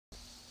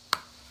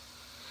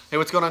Hey,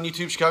 what's going on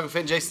YouTube? Chicago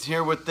Fit Jason's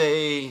here with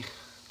today's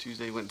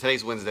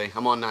Wednesday.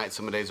 I'm on night,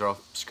 some of the days are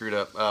all screwed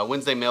up.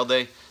 Wednesday mail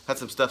day. Had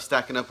some stuff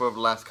stacking up over the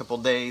last couple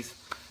days,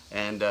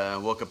 and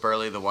woke up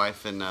early. The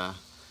wife and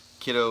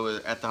kiddo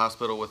were at the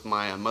hospital with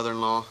my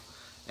mother-in-law,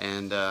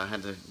 and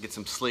had to get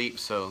some sleep,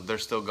 so they're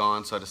still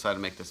gone, so I decided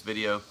to make this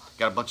video.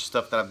 Got a bunch of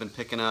stuff that I've been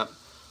picking up,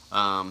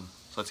 so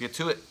let's get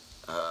to it.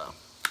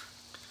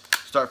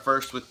 Start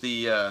first with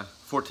the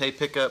Forte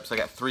pickups. I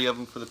got 3 of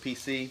them for the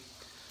PC.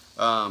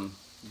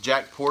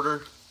 Jack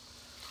Porter,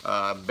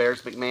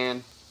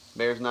 Bears9McMahon,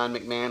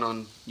 Bears9McMahon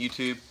on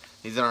YouTube.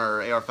 He's in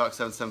our AR Falcon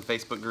 77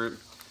 Facebook group.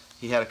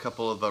 He had a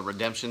couple of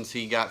redemptions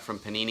he got from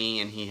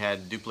Panini, and he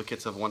had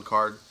duplicates of one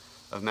card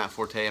of Matt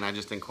Forte, and I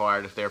just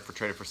inquired if they're for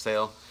traded for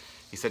sale.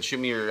 He said, shoot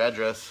me your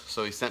address,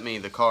 so he sent me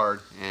the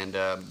card, and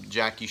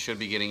Jack, you should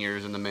be getting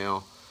yours in the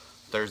mail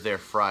Thursday or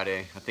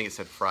Friday. I think it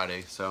said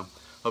Friday, so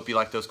hope you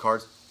like those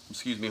cards.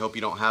 Excuse me, hope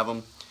you don't have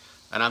them.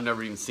 And I've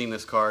never even seen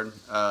this card.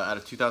 Out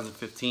of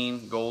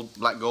 2015,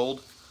 black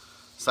gold,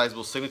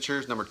 sizable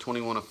signatures, number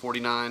 21 of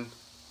 49,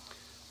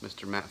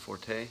 Mr. Matt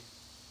Forte.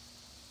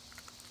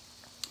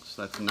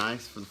 So that's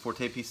nice for the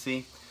Forte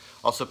PC.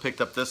 Also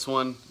picked up this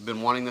one.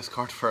 Been wanting this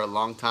card for a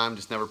long time,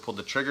 just never pulled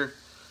the trigger,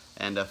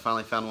 and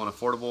finally found one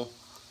affordable.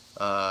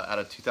 Out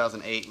of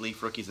 2008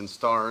 Leaf Rookies and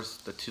Stars,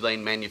 the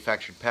Tulane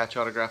manufactured patch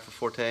autograph of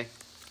Forte.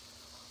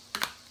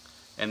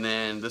 And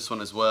then this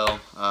one as well.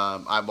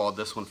 I bought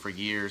this one for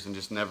years and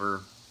just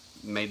never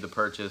made the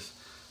purchase.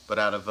 But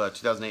out of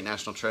 2008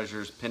 National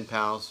Treasures, Pen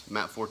Pals,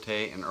 Matt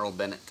Forte, and Earl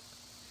Bennett.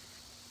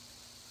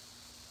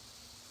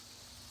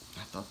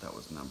 I thought that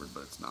was numbered,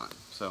 but it's not.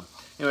 So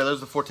anyway, those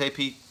are the Forte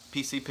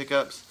PC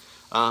pickups.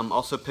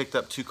 Also picked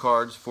up 2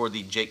 cards for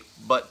the Jake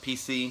Butt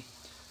PC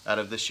out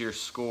of this year's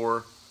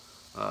score.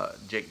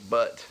 Jake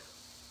Butt,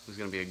 who's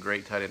going to be a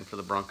great tight end for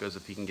the Broncos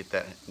if he can get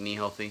that knee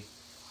healthy.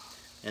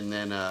 And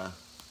then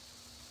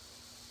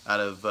out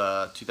of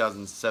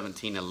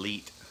 2017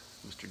 Elite,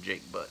 Mr.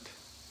 Jake Butt.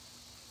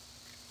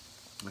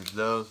 There's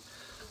those.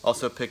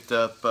 Also picked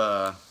up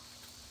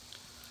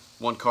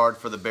 1 card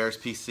for the Bears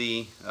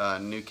PC,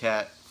 new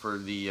cat for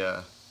the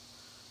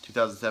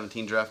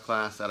 2017 draft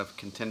class out of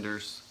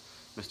Contenders,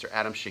 Mr.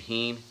 Adam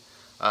Shaheen.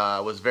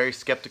 Was very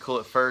skeptical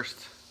at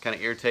first, kind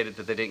of irritated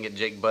that they didn't get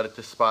Jake Butt at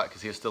this spot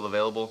because he was still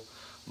available.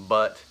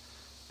 But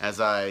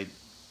as I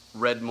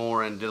read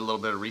more and did a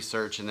little bit of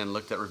research and then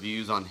looked at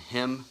reviews on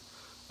him,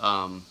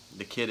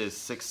 the kid is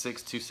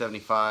 6'6",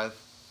 275.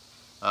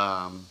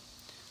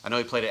 I know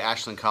he played at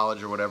Ashland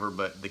College or whatever,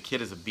 but the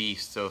kid is a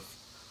beast. So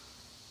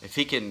if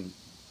he can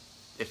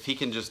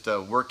just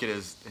work at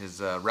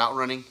his route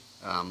running,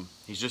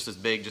 he's just as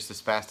big, just as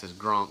fast as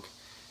Gronk,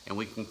 and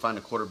we can find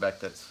a quarterback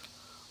that's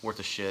worth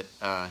a shit.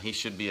 He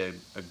should be a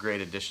great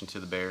addition to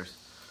the Bears.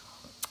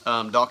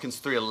 Dawkins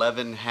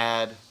 311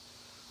 had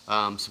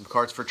some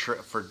cards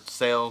for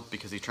sale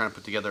because he's trying to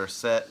put together a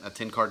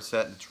 10-card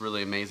set. It's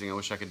really amazing. I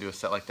wish I could do a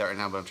set like that right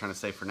now, but I'm trying to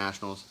save for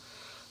Nationals.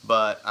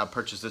 But I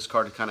purchased this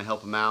card to kind of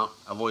help him out.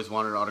 I've always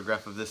wanted an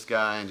autograph of this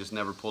guy and just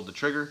never pulled the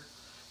trigger.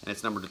 And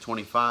it's numbered to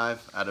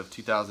 25 out of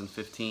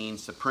 2015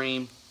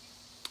 Supreme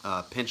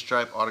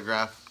pinstripe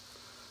autograph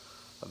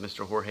of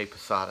Mr. Jorge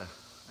Posada.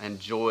 I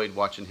enjoyed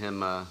watching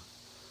him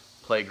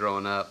play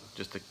growing up.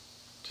 Just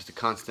a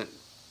constant,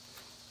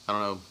 I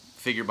don't know,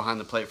 figure behind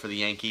the plate for the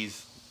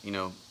Yankees. You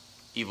know,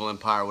 Evil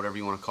Empire, whatever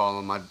you want to call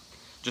him. I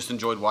just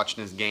enjoyed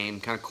watching his game.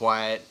 Kind of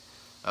quiet,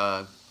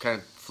 kind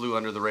of flew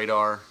under the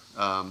radar.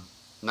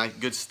 Nice,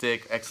 good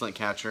stick, excellent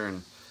catcher,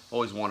 and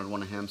always wanted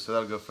one of him. So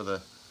that'll go for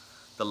the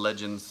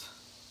Legends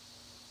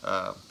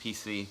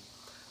PC.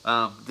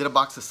 Did a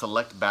box of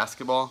Select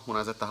Basketball when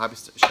I was at the hobby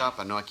shop.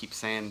 I know I keep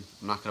saying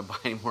I'm not going to buy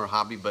any more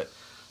hobby, but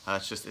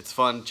it's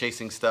fun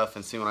chasing stuff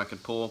and seeing what I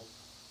could pull,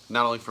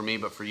 not only for me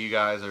but for you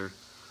guys, or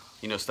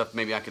stuff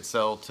maybe I could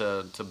sell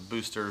to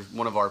booster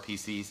one of our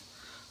PCs.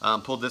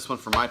 Pulled this one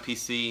for my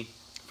PC,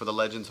 for the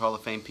Legends Hall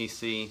of Fame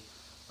PC.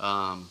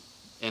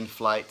 In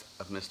Flight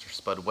of Mr.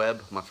 Spud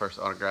Webb, my first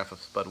autograph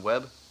of Spud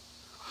Webb.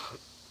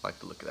 Like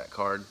the look of that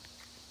card.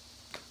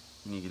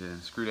 And you get a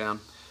screw down.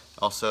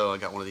 Also, I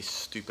got one of these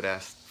stupid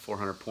ass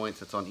 400 points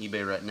that's on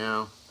eBay right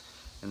now.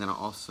 And then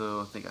I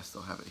think I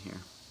still have it here.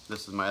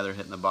 This is my other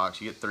hit in the box.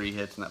 You get 3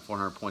 hits and that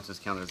 400 points is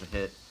counted as a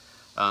hit.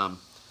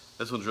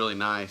 This one's really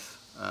nice.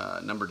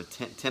 Numbered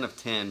to 10 of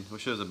 10.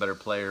 Wish it was a better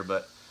player,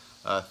 but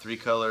 3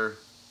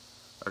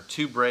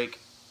 break,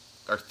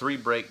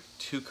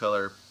 2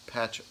 color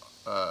patch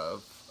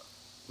of,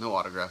 no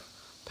autograph,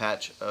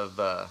 patch of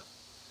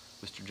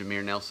Mr.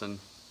 Jameer Nelson.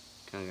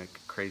 Kind of like a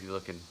crazy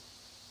looking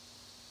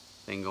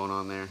thing going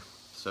on there.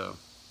 So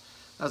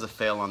that was a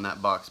fail on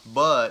that box,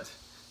 but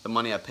the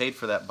money I paid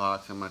for that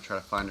box, I'm going to try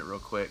to find it real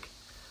quick.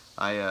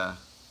 I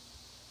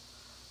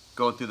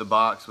going through the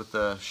box with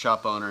the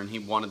shop owner, and he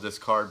wanted this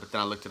card, but then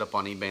I looked it up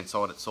on eBay and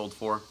saw what it sold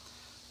for.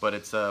 But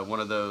it's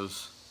one of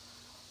those,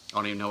 I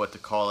don't even know what to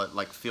call it,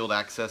 like field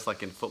access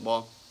like in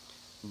football,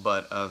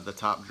 but of the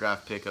top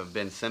draft pick of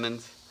Ben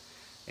Simmons.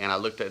 And I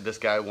looked at this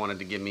guy, wanted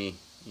to give me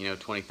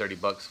 20, 30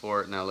 bucks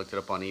for it, and I looked it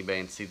up on eBay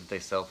and see that they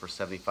sell for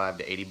 75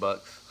 to 80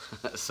 bucks.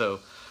 So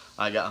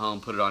I got home,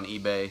 put it on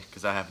eBay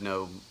because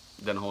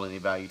doesn't hold any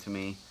value to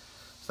me.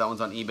 So that one's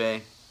on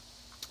eBay.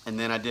 And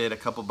then I did a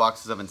couple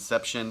boxes of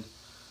Inception.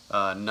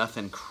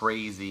 Nothing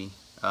crazy.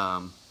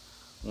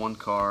 One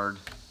card,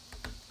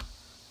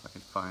 if I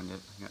can find it.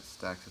 I got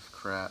stacks of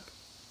crap.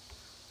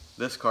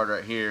 This card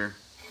right here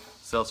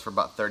sells for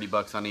about 30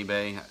 bucks on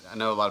eBay. I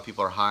know a lot of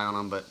people are high on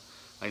them, but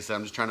like I said,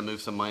 I'm just trying to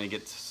move some money to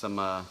get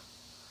some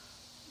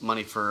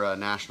money for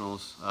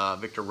Nationals.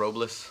 Victor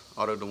Robles,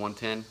 auto to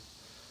 110.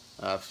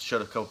 I've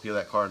showed a couple people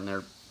that card,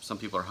 and some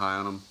people are high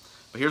on them.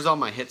 But here's all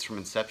my hits from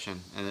Inception,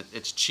 and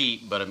it's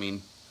cheap, but I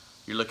mean,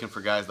 you're looking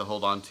for guys to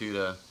hold on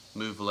to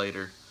move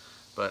later.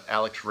 But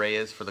Alex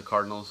Reyes for the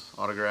Cardinals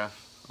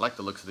autograph. I like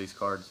the looks of these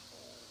cards.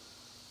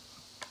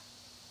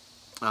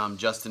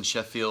 Justin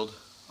Sheffield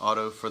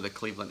auto for the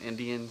Cleveland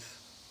Indians.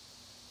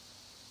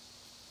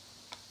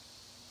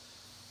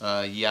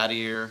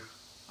 Yadier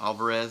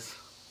Alvarez,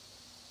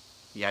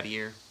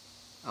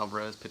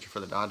 pitcher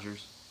for the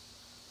Dodgers.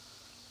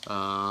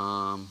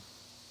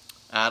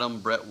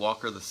 Adam Brett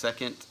Walker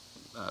II,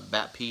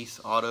 bat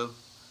piece auto.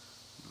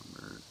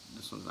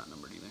 This one's not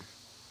numbered either,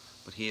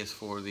 but he is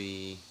for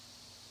the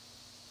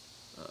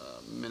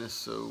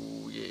Minnesota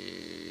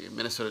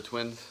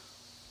Twins.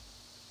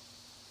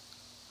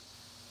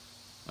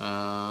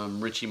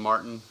 Richie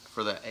Martin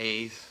for the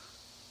A's.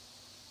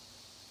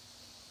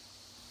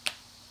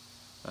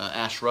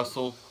 Ash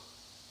Russell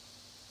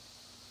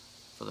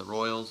for the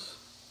Royals.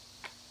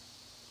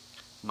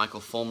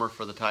 Michael Fulmer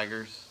for the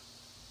Tigers.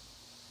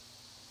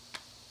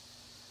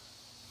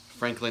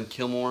 Franklin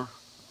Kilmore,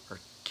 or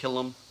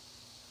Killam,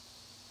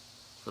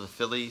 for the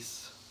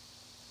Phillies.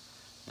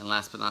 And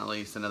last but not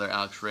least, another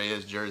Alex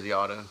Reyes jersey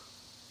auto.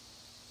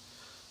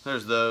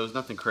 There's those,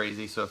 nothing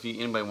crazy. So if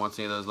anybody wants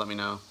any of those, let me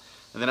know.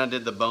 And then I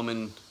did the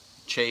Bowman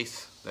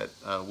Chase that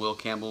Will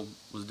Campbell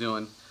was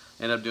doing.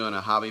 Ended up doing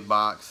a hobby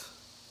box.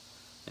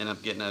 Ended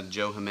up getting a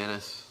Joe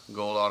Jimenez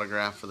gold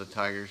autograph for the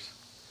Tigers.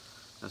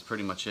 That's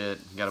pretty much it.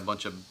 Got a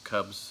bunch of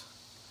Cubs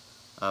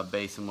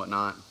base and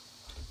whatnot.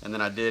 And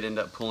then I did end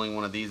up pulling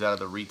one of these out of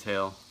the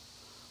retail,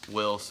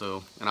 Will.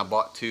 And I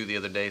bought two the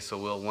other day, so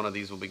Will, one of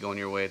these will be going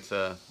your way. It's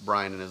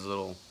Brian and his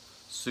little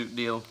suit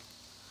deal.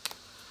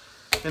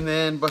 And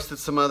then busted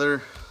some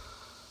other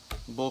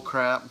bull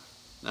crap.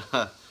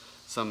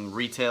 Some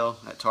retail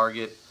at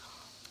Target.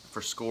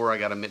 For score, I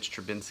got a Mitch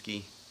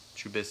Trubisky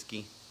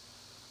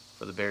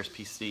for the Bears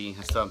PC.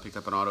 I still haven't picked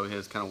up an auto of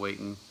his, kind of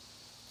waiting.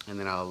 And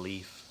then I'll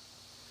leaf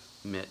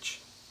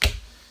Mitch.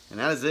 And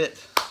that is it.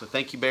 So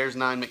thank you,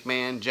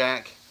 Bears9McMahon,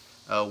 Jack,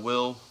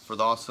 Will, for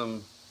the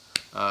awesome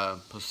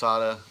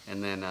Posada.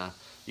 And then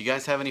you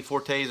guys have any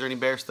Fortes or any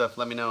Bear stuff,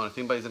 let me know. And if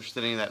anybody's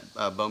interested in any of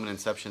that Bowman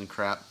Inception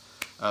crap,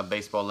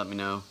 baseball, let me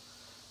know.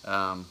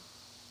 And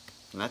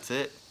that's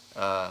it.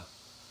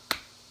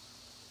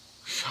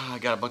 I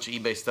got a bunch of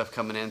eBay stuff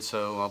coming in,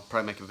 so I'll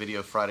probably make a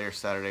video Friday or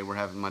Saturday. We're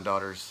having my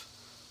daughter's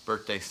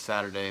birthday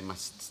Saturday, my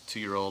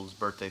 2-year-old's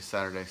birthday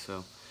Saturday.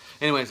 So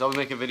anyways, I'll be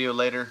making a video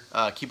later.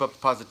 Keep up the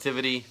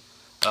positivity.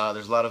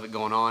 There's a lot of it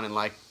going on, and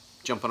like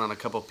jumping on a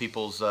couple of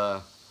people's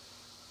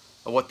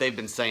what they've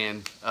been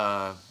saying.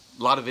 A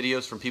lot of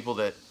videos from people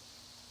that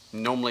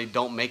normally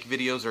don't make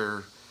videos,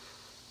 or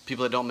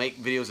people that don't make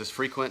videos as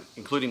frequent,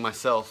 including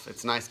myself.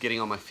 It's nice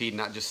getting on my feed,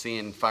 not just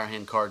seeing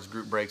Firehand Cards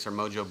group breaks or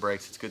Mojo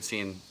breaks. It's good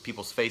seeing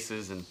people's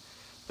faces and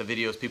the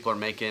videos people are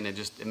making.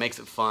 It makes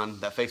it fun.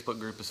 That Facebook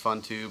group is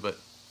fun too, but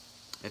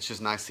it's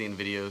just nice seeing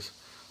videos.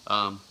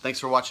 Thanks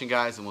for watching,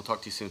 guys, and we'll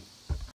talk to you soon.